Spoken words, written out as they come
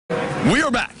We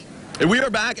are back. And we are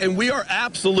back, and we are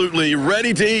absolutely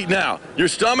ready to eat now. Your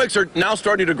stomachs are now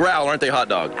starting to growl, aren't they, hot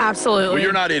dog? Absolutely. Well,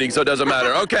 you're not eating, so it doesn't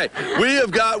matter. Okay, we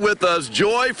have got with us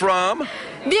Joy from...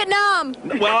 Vietnam.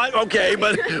 Well, okay,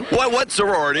 but what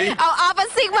sorority? Oh, Alpha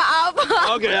Sigma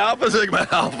Alpha. Okay, Alpha Sigma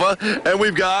Alpha. And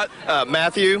we've got...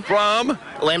 Matthew from...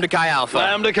 Lambda Chi Alpha.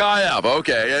 Lambda Chi Alpha,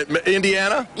 okay.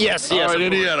 Indiana? Yes. All right,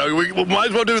 Indiana. We might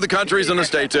as well do the countries and the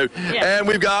state, too. Yes. And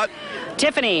we've got...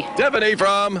 Tiffany. Tiffany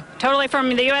from... Totally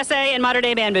from the USA and Modern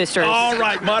Day Band Boosters. All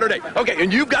right, modern day. Okay,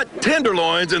 and you've got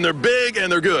tenderloins, and they're big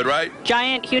and they're good, right?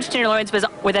 Giant, huge tenderloins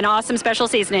with an awesome special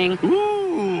seasoning.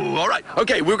 Ooh, all right.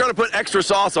 Okay, we're going to put extra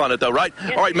sauce on it, though, right?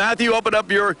 Yes. All right, Matthew, open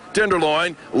up your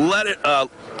tenderloin. Let it...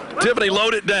 Tiffany,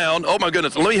 load it down. Oh, my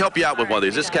goodness. Let me help you out with one of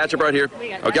these. Just ketchup right here.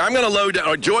 Okay, I'm going to load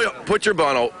down. Joy, put your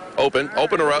bun open.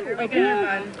 Open her up.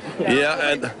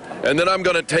 Yeah, and then I'm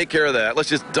going to take care of that. Let's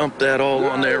just dump that all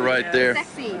on there right there.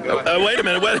 Wait a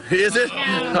minute. What is it?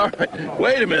 All right.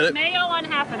 Wait a minute. Mayo on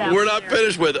half of that. We're not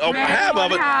finished with it. Oh, half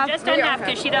of it. Just on half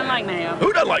because she doesn't like mayo.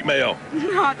 Who doesn't like mayo?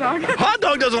 Hot dog. Hot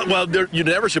dog doesn't. Well, you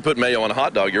never should put mayo on a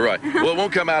hot dog. You're right. Well, it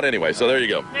won't come out anyway. So there you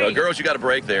go. Girls, you got a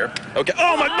break there. Okay.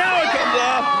 Oh my! Now it comes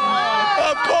off.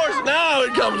 Of course, now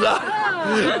it comes out.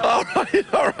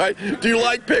 All right. Do you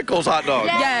like pickles, hot dog?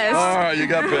 Yes. All right, you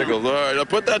got pickles. All right, I'll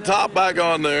put that top back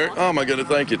on there. Oh my goodness,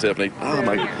 thank you, Tiffany. Oh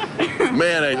my,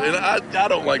 mayonnaise. And I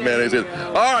don't like mayonnaise either.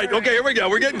 All right, okay, here we go.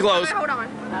 We're getting close. Hold on.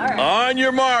 On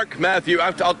your mark, Matthew.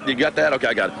 You got that? Okay,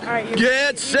 I got it. All right,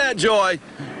 Get set, Joy.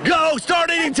 Go!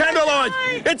 Start eating tenderloins.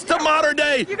 It's the modern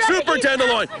day super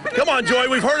tenderloin. Come on, Joy.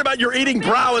 We've heard about your eating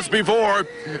prowess before.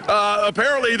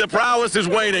 Apparently, the prowess is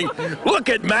waning. Look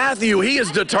at Matthew. He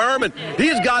is determined.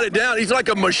 He's got it down. He's like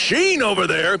a machine over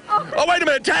there. Oh, wait a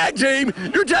minute. Tag team.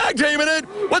 You're tag teaming it.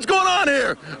 What's going on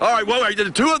here? All right, well, wait.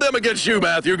 Two of them against you,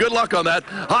 Matthew. Good luck on that.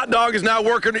 Hot dog is now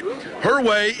working her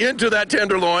way into that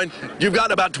tenderloin. You've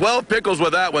got about 12 pickles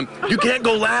with that one. You can't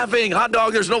go laughing. Hot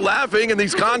dog, there's no laughing in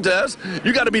these contests.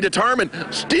 You got to be determined.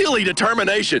 Steely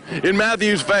determination in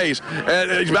Matthew's face. And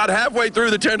he's about halfway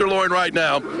through the tenderloin right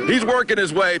now. He's working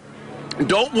his way.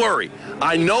 Don't worry.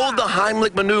 I know the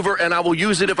Heimlich maneuver, and I will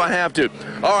use it if I have to.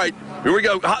 All right, here we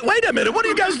go. Wait a minute. What are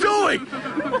you guys doing?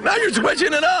 Now you're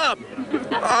switching it up.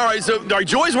 All right, so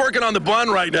Joy's working on the bun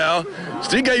right now.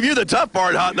 Steve gave you the tough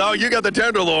part, hot dog. You got the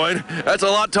tenderloin. That's a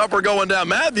lot tougher going down.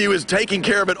 Matthew is taking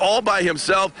care of it all by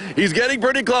himself. He's getting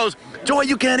pretty close. Joy,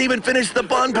 you can't even finish the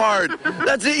bun part.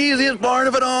 That's the easiest part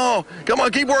of it all. Come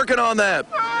on, keep working on that.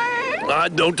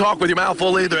 Don't talk with your mouth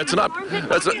full either. That's not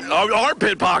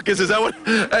armpit pockets. Is that what?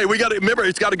 Hey, we got to remember.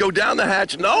 It's got to go down the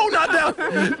hatch. No, not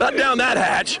down that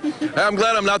hatch. I'm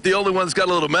glad I'm not the only one that's got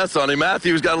a little mess on him.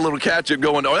 Matthew's got a little ketchup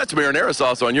going. Oh, that's marinara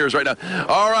sauce on yours right now.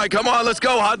 All right, come on, let's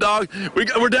go, hot dog.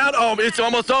 We're down. Oh, it's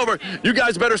almost over. You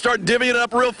guys better start divvying it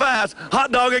up real fast.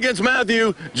 Hot dog against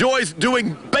Matthew. Joy's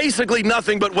doing basically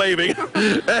nothing but waving.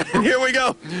 And here we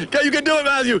go. Okay, you can do it,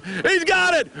 Matthew. He's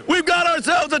got it. We've got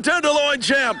ourselves a tenderloin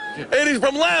champ. And he's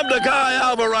from Lambda Chi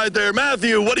Alpha right there.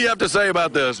 Matthew, what do you have to say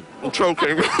about this? I'm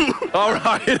choking. All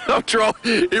right.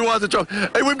 He wants to choke.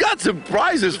 Hey, we've got some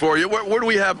prizes for you. Where do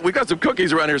we have? We've got some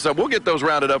cookies around here, so we'll get those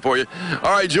rounded up for you.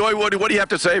 All right, Joy, what do you have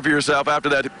to say for yourself after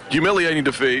that humiliating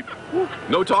defeat?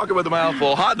 No talking with a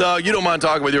mouthful. Hot dog, you don't mind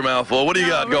talking with your mouthful. What do you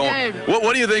got going?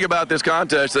 What do you think about this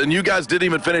contest? And you guys didn't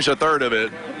even finish a third of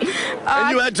it.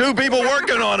 And you had two people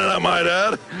working on it, I might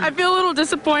add. I feel a little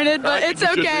disappointed, but it's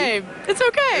okay. It's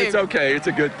okay. It's okay. It's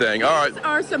a good thing. All right. These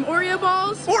are some Oreo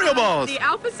balls. Oreo balls. The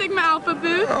Alpha Sigma Alpha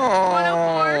booth. Oh,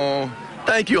 104.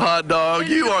 thank you, hot dog.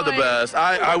 You are the best.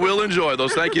 I will enjoy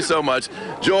those. Thank you so much.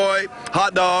 Joy,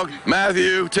 hot dog,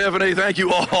 Matthew, Tiffany, thank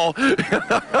you all.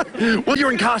 Well,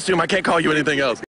 you're in costume. I can't call you anything else.